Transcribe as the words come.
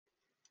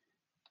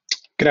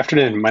Good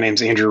afternoon. My name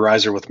is Andrew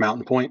Reiser with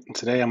Mountain Point, and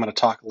today I'm going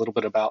to talk a little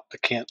bit about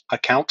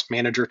account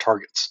manager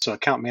targets. So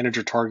account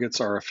manager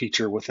targets are a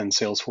feature within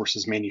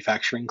Salesforce's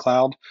manufacturing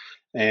cloud,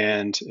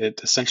 and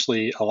it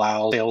essentially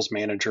allows sales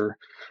manager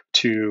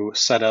to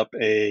set up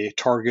a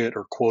target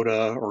or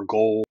quota or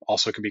goal.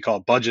 Also, it can be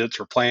called budgets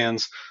or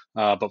plans,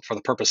 but for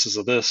the purposes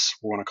of this,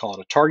 we're going to call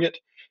it a target.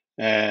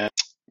 And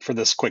for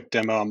this quick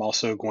demo, I'm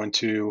also going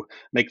to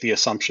make the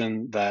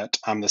assumption that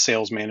I'm the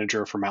sales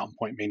manager for Mountain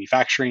Point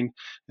Manufacturing,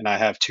 and I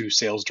have two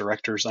sales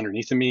directors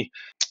underneath of me,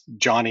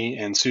 Johnny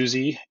and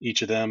Susie,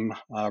 each of them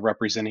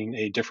representing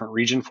a different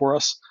region for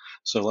us.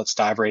 So let's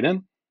dive right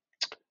in.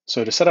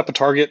 So to set up a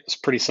target, it's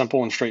pretty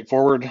simple and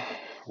straightforward.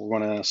 We're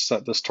going to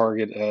set this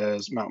target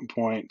as Mountain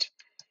Point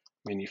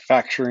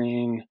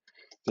Manufacturing,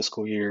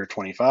 fiscal year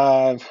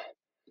 25.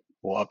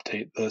 We'll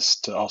update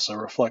this to also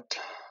reflect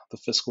the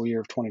fiscal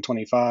year of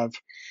 2025.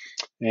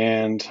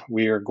 And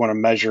we are going to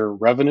measure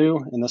revenue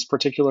in this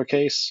particular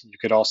case. You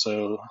could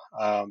also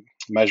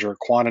measure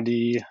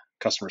quantity,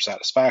 customer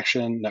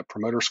satisfaction, net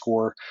promoter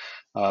score.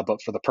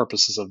 But for the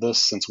purposes of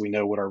this, since we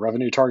know what our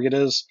revenue target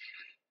is,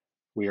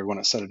 we are going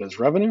to set it as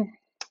revenue.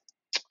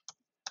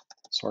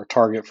 So our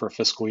target for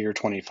fiscal year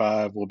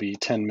 25 will be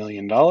 $10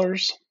 million.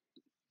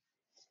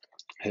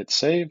 Hit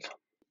save.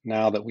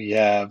 Now that we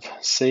have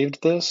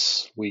saved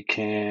this, we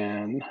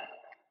can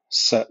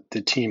set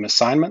the team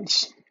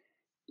assignments.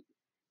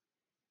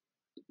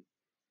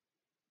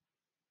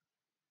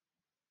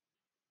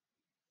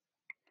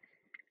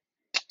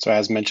 So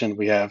as mentioned,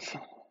 we have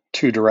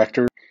two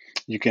directors.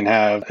 You can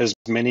have as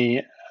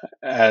many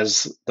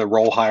as the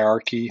role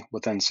hierarchy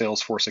within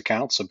Salesforce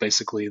accounts. So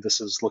basically,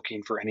 this is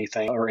looking for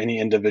anything or any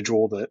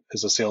individual that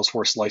is a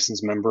Salesforce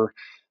licensed member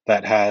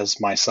that has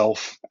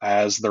myself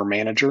as their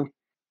manager.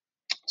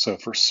 So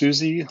for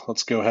Susie,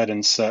 let's go ahead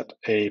and set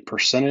a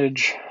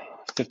percentage,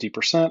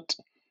 50%,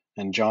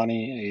 and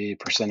Johnny a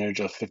percentage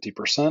of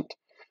 50%.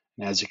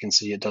 And as you can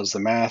see, it does the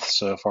math.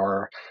 So if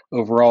our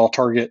overall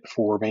target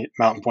for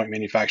Mountain Point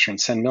Manufacturing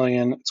is 10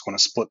 million, it's going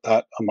to split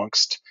that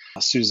amongst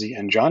Susie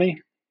and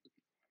Johnny.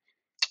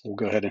 We'll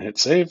go ahead and hit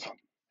save.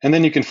 And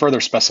then you can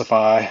further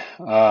specify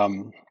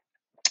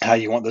how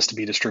you want this to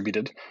be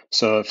distributed.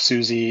 So if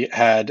Susie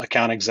had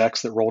account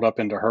execs that rolled up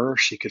into her,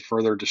 she could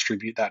further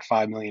distribute that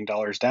 $5 million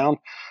down.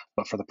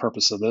 But for the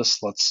purpose of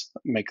this, let's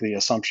make the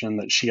assumption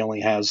that she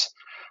only has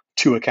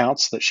two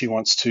accounts that she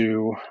wants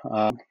to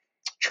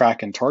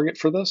track and target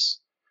for this.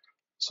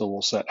 So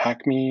we'll set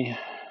Acme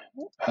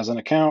as an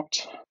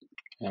account,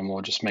 and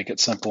we'll just make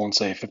it simple and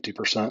say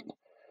 50%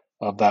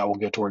 of that will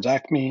go towards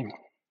Acme.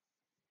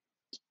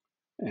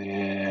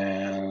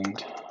 And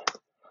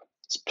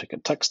let's pick a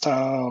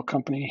textile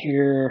company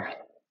here,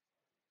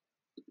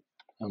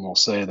 and we'll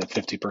say that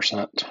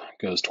 50%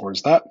 goes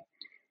towards that,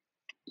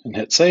 and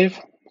hit save.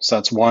 So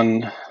that's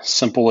one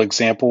simple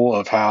example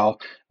of how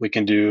we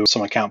can do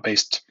some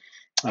account-based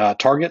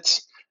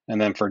targets. And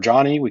then for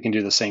Johnny, we can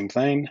do the same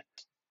thing.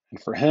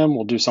 And for him,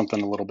 we'll do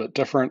something a little bit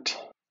different.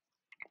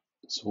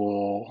 So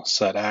we'll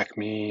set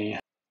Acme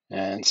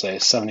and say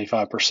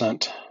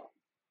 75%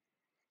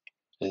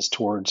 is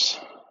towards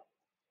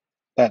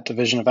that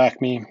division of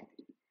Acme.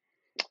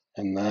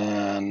 And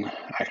then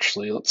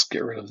actually, let's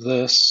get rid of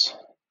this.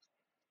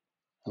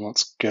 And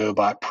let's go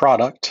by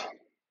product.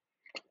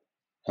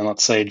 And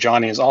let's say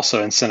Johnny is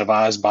also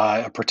incentivized by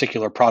a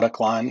particular product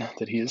line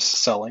that he is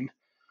selling.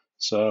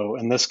 So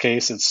in this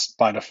case, it's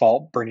by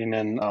default bringing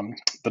in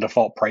the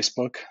default price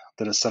book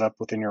that is set up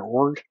within your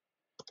org.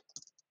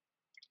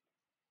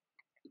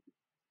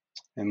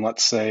 And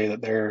let's say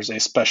that there's a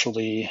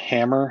specialty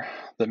hammer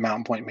that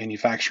Mountain Point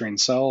Manufacturing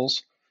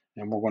sells.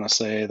 And we're going to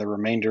say the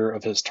remainder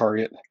of his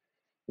target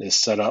is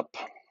set up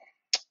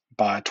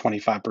by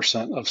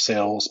 25% of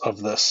sales of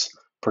this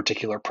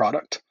particular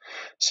product.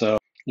 So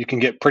you can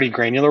get pretty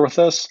granular with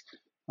this.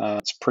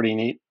 It's pretty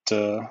neat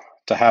to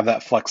have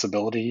that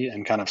flexibility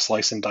and kind of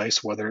slice and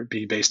dice, whether it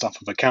be based off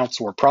of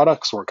accounts or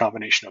products or a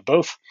combination of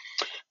both.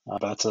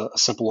 That's a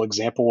simple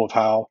example of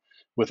how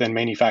within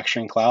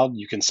Manufacturing Cloud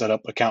you can set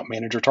up account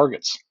manager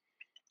targets.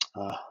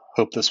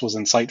 Hope this was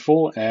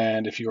insightful,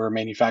 and if you're a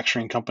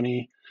manufacturing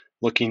company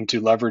looking to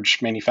leverage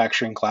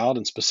Manufacturing Cloud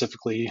and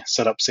specifically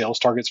set up sales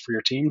targets for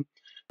your team,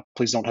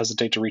 please don't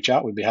hesitate to reach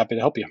out. We'd be happy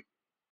to help you.